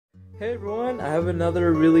Hey everyone, I have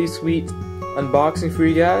another really sweet unboxing for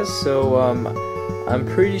you guys. So I'm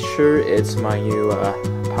pretty sure it's my new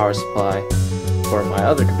power supply for my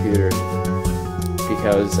other computer,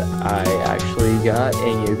 because I actually got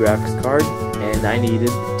a new graphics card and I needed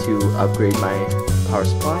to upgrade my power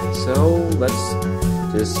supply. So let's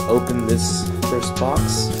just open this first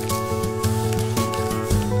box.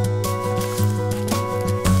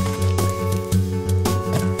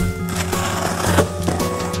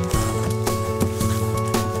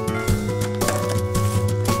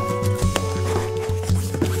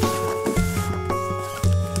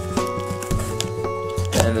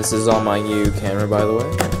 And this is on my new camera, by the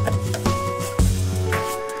way.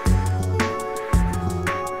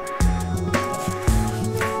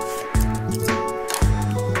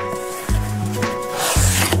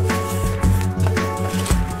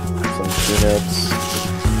 Some peanuts.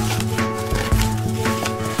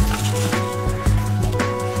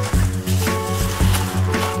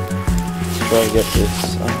 Let's try to get this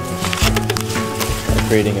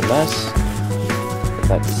creating a mess. Put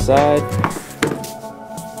that aside.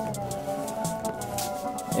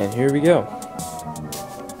 And here we go.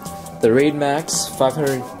 The RAIDMAX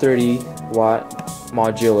 530W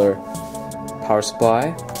modular power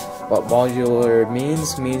supply. What modular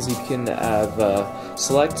means you can have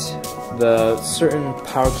select the certain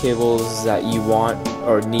power cables that you want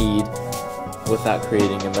or need without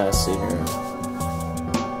creating a mess in your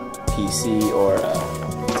PC or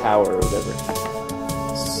tower or whatever.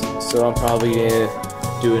 So I'm probably gonna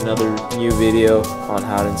do another new video on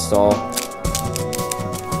how to install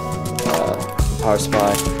power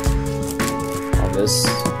supply on this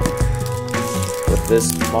with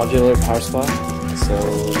this modular power supply. So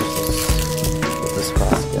let's just get this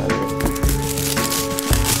plastic out of here.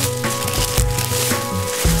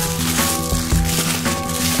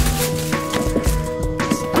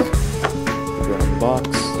 Put it in the box.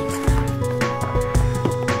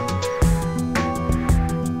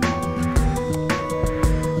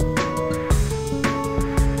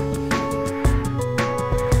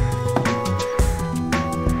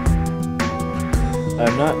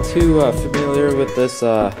 I'm not too familiar with this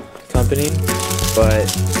company, but it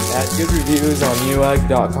had good reviews on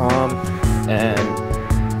Newegg.com,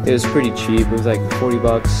 and it was pretty cheap. It was like 40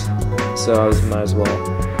 bucks, so I might as well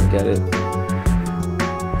get it.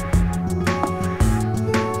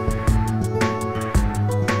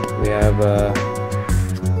 We have a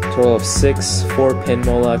total of 6 4-pin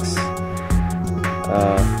Molex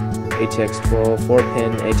ATX12,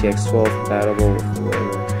 4-pin ATX12 compatible with whatever.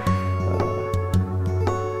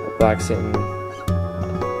 Black satin,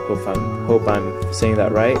 hope I'm saying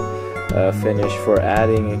that right, finish for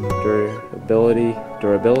adding durability,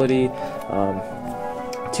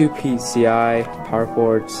 2 PCI power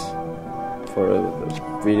ports for the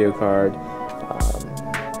video card,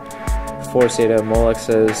 4 SATA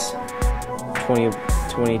Molexes,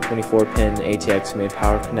 24-pin ATX made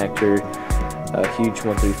power connector, a huge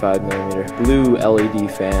 135mm blue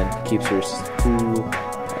LED fan, keeps your cool.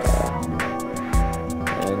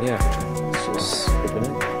 And yeah, let's just open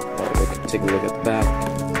it. Take a look at the back.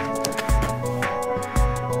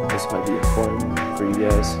 This might be important for you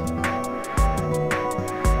guys.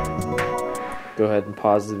 Go ahead and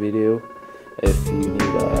pause the video if you need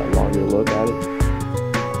a longer look at it.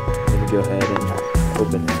 Let me go ahead and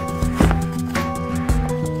open it.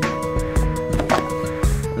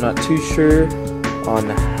 I'm not too sure on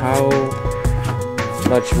how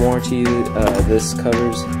much warranty this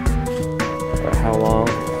covers, or how long.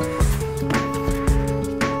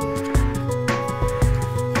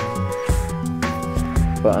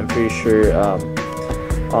 But I'm pretty sure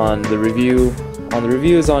on the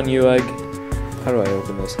reviews on Newegg. How do I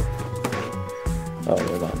open this? Oh,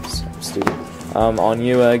 hold on, I'm stupid. On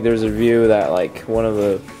Newegg, there's a review that like one of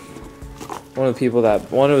the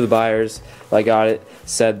buyers that got it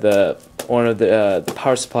said one of the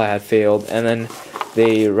power supply had failed, and then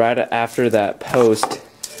they, right after that post,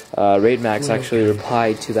 RAIDMAX actually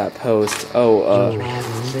replied to that post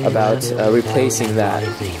about replacing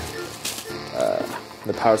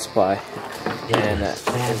the power supply, and that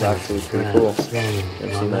is actually pretty cool. I've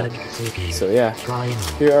seen that. So yeah,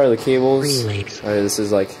 here are the cables. This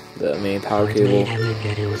is like the main power cable.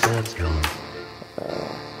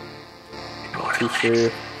 Too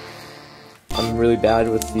sure. I'm really bad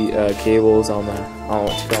with the cables on the, I don't know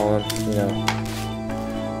what to call them, you know,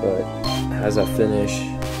 but it has that finish.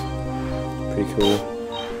 Pretty cool.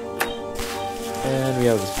 And we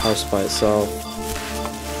have this power supply itself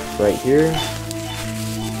right here.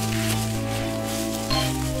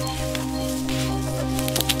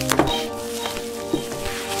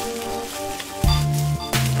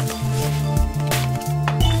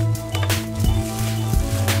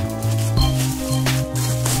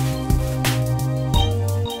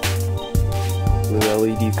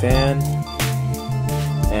 fan,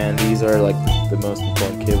 and these are like the most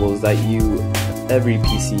important cables that every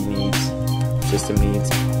PC needs, system needs.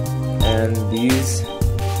 And these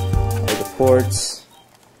are the ports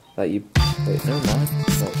that you, wait, never mind.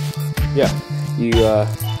 Oh. Yeah, you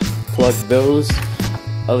plug those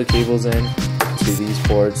other cables in to these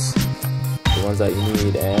ports, the ones that you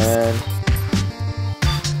need, and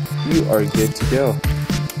you are good to go.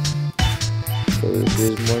 So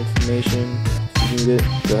there's more information if you need it.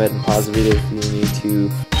 Go ahead and pause the video if you need to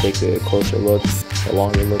take a closer look, a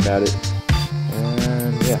longer look at it.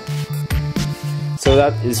 And yeah. So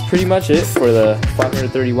that is pretty much it for the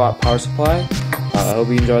 530 watt power supply. I hope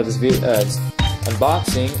you enjoyed this video,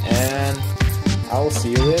 unboxing, and I will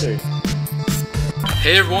see you later.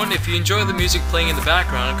 Hey everyone, if you enjoy the music playing in the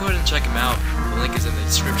background, go ahead and check them out. The link is in the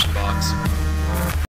description box.